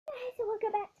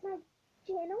welcome back to my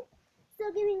channel.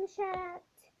 So giving a shout out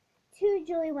to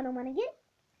Julie101 again.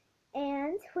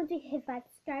 And once we hit 5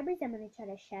 subscribers, I'm going to try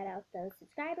to shout out those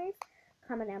subscribers.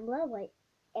 Comment down below,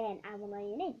 and I will know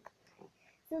your name.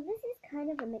 So this is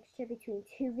kind of a mixture between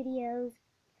two videos.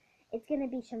 It's going to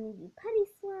be showing you putty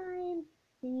slime,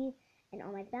 me, and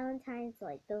all my Valentines. So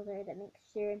those are the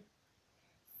mixture.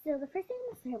 So the first thing I'm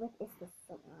going to start with is the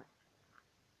slime.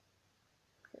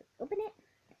 So open it.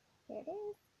 Here it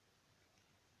is.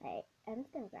 Alright, I'm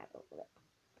just going to grab a little bit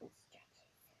and stretch it.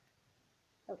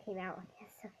 Okay, now I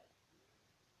guess. Okay.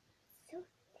 So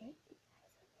thick, you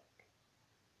guys.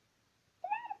 So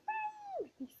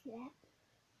thick. You see that?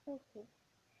 Okay.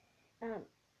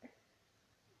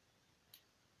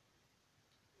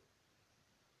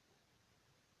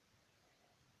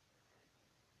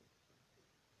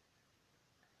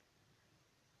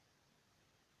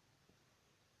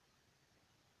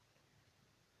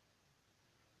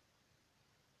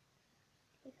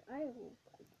 I will like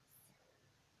this.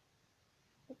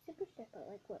 It's super stiff, but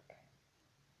look.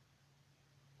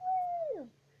 Woo!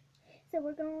 So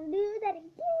we're gonna do that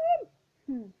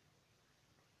again.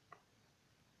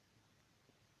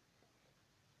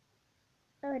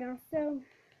 Oh, and also,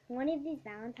 one of these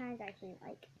Valentines I actually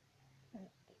like.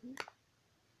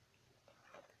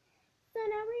 So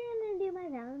now we're gonna do my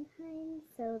Valentines.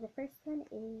 So the first one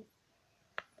is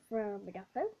from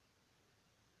Rodolfo.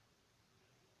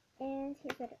 And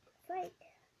here's what it looks like.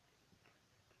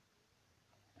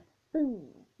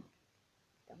 Boom.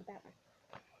 Done with that one.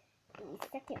 The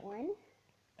second one.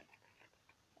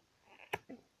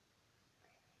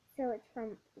 So it's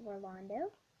from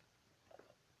Rolando.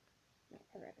 Let's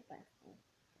cover it with last one.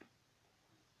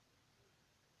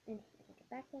 And here's what the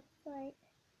back looks like.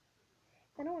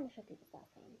 I don't want to show you the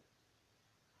last one.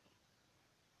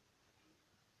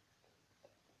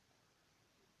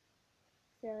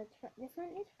 So it's from, this one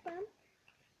is from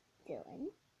Dylan.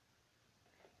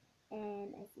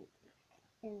 And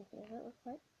here's what it looks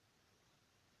like.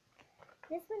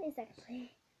 This one is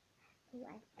actually,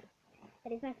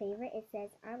 but it's my favorite. It says,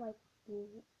 I like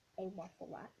you a waffle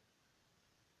lot.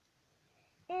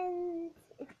 And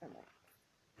it's from Lex.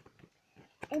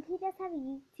 And he does have a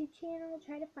YouTube channel.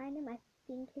 Try to find him. I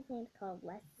think his name's called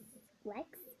Lex,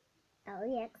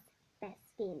 L-E-X,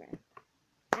 Best Gamer.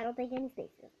 I don't think any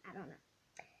spaces. I don't know.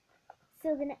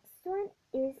 So the next one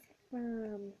is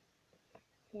from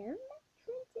him.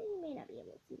 Trenton, you may not be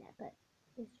able to see that, but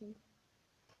it's from.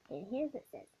 And here's what it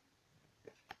says.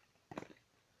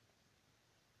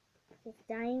 Just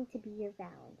dying to be your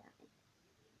Valentine.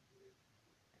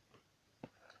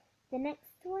 The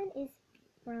next one is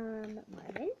from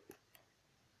Marvin.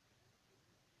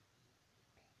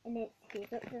 And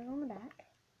here's what it says on the back.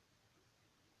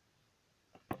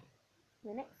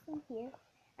 The next one here,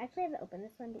 actually I haven't opened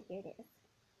this one, but here it is.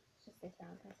 It's just this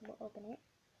Valentine, so we'll open it.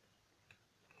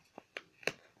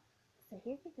 So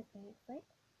here's what this one looks like.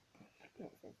 And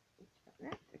it says it's from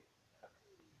that.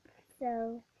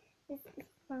 So this is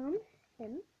from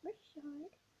him,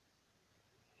 Rashad.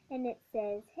 And it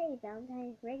says, hey,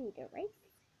 Valentine's ready to race.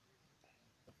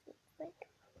 Looks like.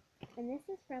 And this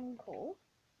is from Cole.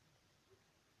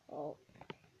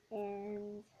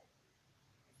 And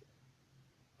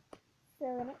so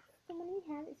the next one we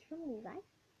have is from Levi.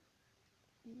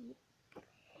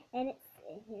 And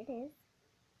here it is. It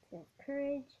says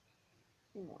courage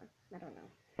and more. I don't know.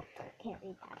 Can't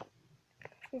read that.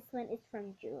 This one is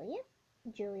from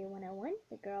Julia101,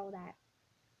 the girl that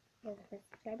was the first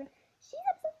subscriber. She's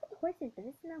obsessed with horses, but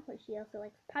this is not what she also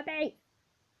likes. Puppy!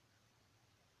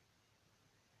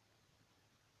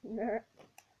 And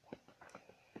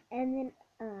then,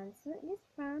 this one is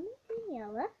from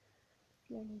Daniela.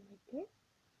 See her name right there.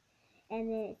 And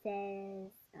then it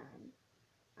says,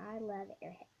 I love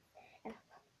airheads. And I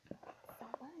love so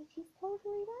much. She's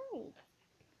totally right.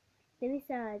 Then we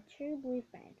saw a true blue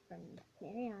friend from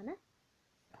Mariana.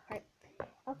 Heart. I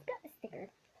also got a sticker.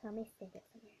 So let me stick it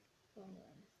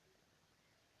somewhere.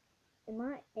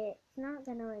 It's not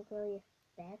gonna really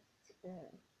affect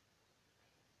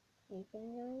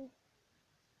anything really.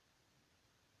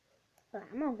 But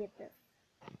I'm gonna get this.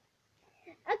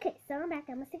 Okay, so I'm back.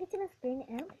 I'm gonna stick it to my screen,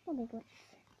 and I don't think I'll make much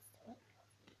sense to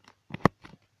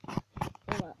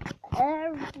it.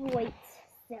 Well, wait.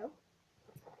 So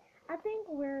I think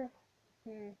we're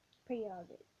pretty all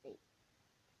good.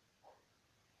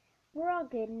 We're all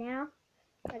good now.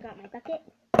 I got my bucket.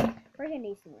 We're gonna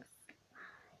do some more.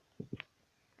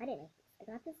 I didn't make this. I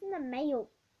got this in the mail.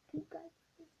 You guys,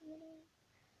 this in the mail.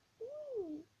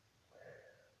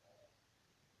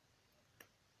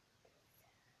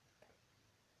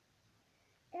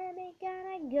 And we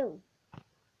gotta go.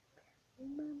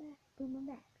 glue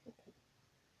my back. Okay.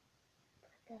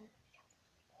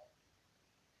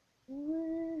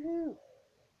 Woohoo!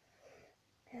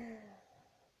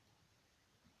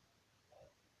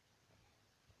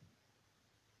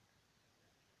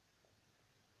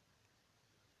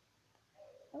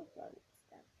 Oh, sorry,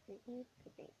 stuff. Here's the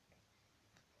drink.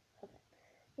 Okay.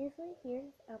 Basically,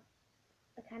 here's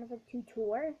a kind of a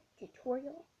tutorial.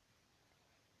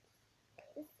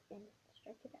 This and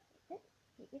stretch it out a bit.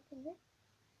 Get your finger.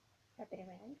 Wrap it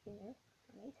around your finger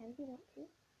how many times you want to.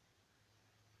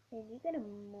 Then you're gonna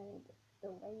mold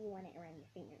the way you want it around your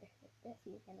finger. Like this,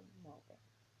 you're gonna mold it.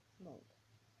 Mold.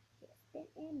 Just spin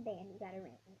and bam, you got a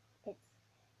ring. If it's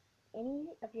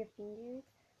any of your fingers,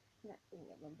 not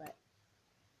any of them, but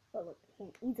look, you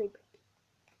can easily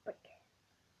break.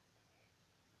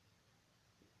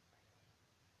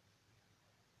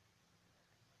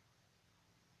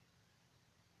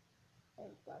 I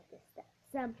love this stuff.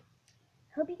 So,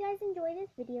 hope you guys enjoyed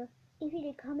this video. If you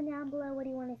did, comment down below what do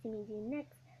you want to see me do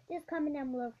next. Just comment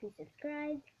down below if you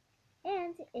subscribed.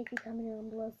 And if you comment down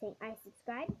below saying I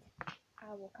subscribed,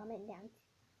 I will comment down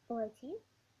below to you.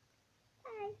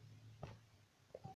 Bye.